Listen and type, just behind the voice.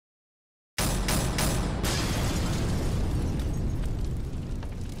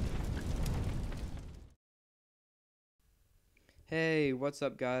Hey, what's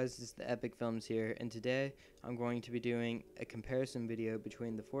up guys, this is the Epic Films here, and today I'm going to be doing a comparison video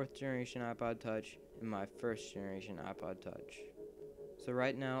between the 4th generation iPod Touch and my 1st generation iPod Touch. So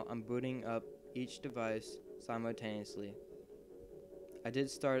right now I'm booting up each device simultaneously. I did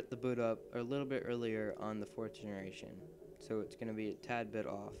start the boot up a little bit earlier on the 4th generation, so it's going to be a tad bit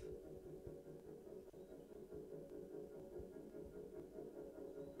off.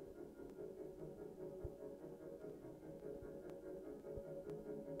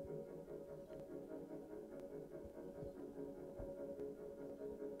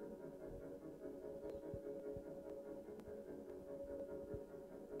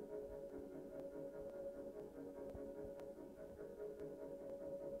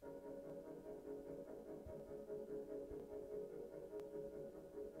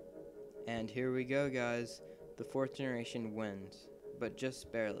 And here we go guys, the 4th generation wins, but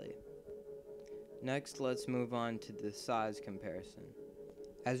just barely. Next, let's move on to the size comparison.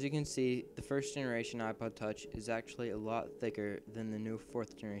 As you can see, the 1st generation iPod Touch is actually a lot thicker than the new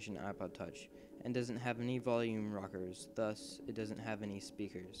 4th generation iPod Touch and doesn't have any volume rockers, thus it doesn't have any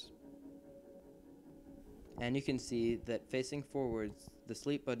speakers. And you can see that facing forwards, the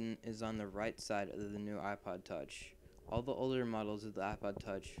sleep button is on the right side of the new iPod Touch. All the older models of the iPod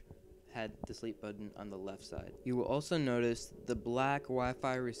Touch had the sleep button on the left side. You will also notice the black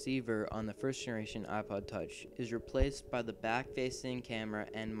Wi-Fi receiver on the 1st generation iPod Touch is replaced by the back-facing camera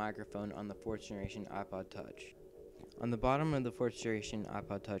and microphone on the 4th generation iPod Touch. On the bottom of the 4th generation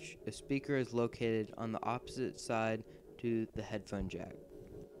iPod Touch, a speaker is located on the opposite side to the headphone jack.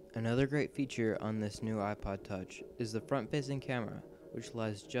 Another great feature on this new iPod Touch is the front-facing camera, which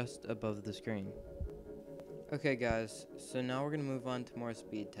lies just above the screen. Okay guys, so now we're going to move on to more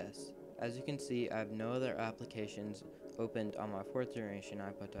speed tests. As you can see, I have no other applications opened on my 4th generation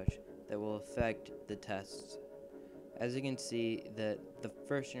iPod Touch that will affect the tests. As you can see, that the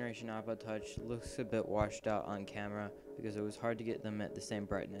 1st generation iPod Touch looks a bit washed out on camera because it was hard to get them at the same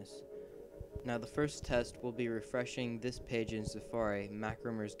brightness. Now the first test will be refreshing this page in Safari,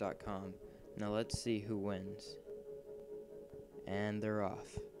 macrumors.com. Now let's see who wins. And they're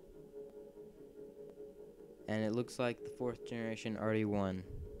off. And it looks like the 4th generation already won.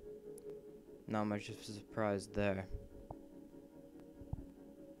 Not much of a surprise there.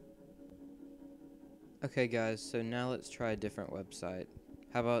 Okay guys, so now let's try a different website.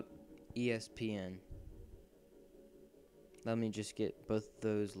 How about ESPN? Let me just get both of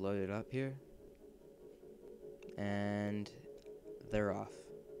those loaded up here. And they're off.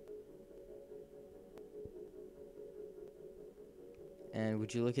 And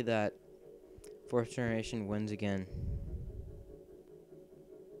would you look at that? 4th generation wins again.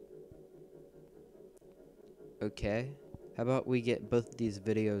 Okay, how about we get both of these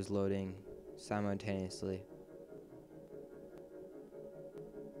videos loading simultaneously?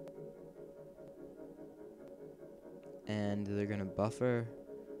 And they're gonna buffer.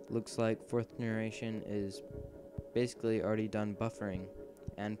 Looks like 4th generation is basically already done buffering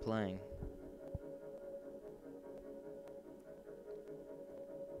and playing.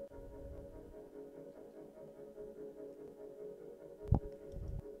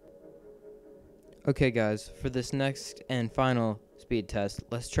 Okay guys, for this next and final speed test,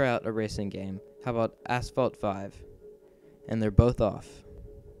 let's try out a racing game. How about Asphalt 5? And they're both off.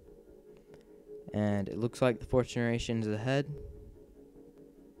 And it looks like the 4th generation is ahead.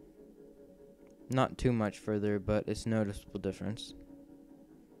 Not too much further, but it's a noticeable difference.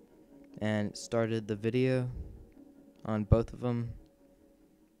 And it started the video on both of them.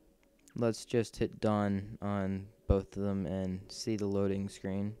 Let's just hit done on both of them and see the loading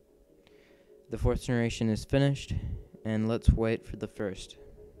screen. The 4th generation is finished, and let's wait for the 1st.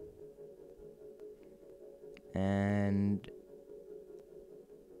 And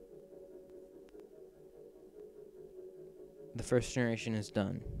the 1st generation is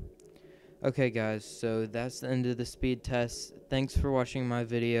done. Okay guys, so that's the end of the speed test. Thanks for watching my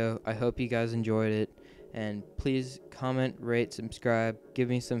video. I hope you guys enjoyed it. And please comment, rate, subscribe, give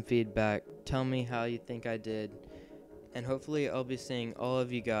me some feedback, tell me how you think I did. And hopefully I'll be seeing all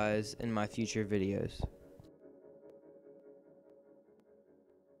of you guys in my future videos.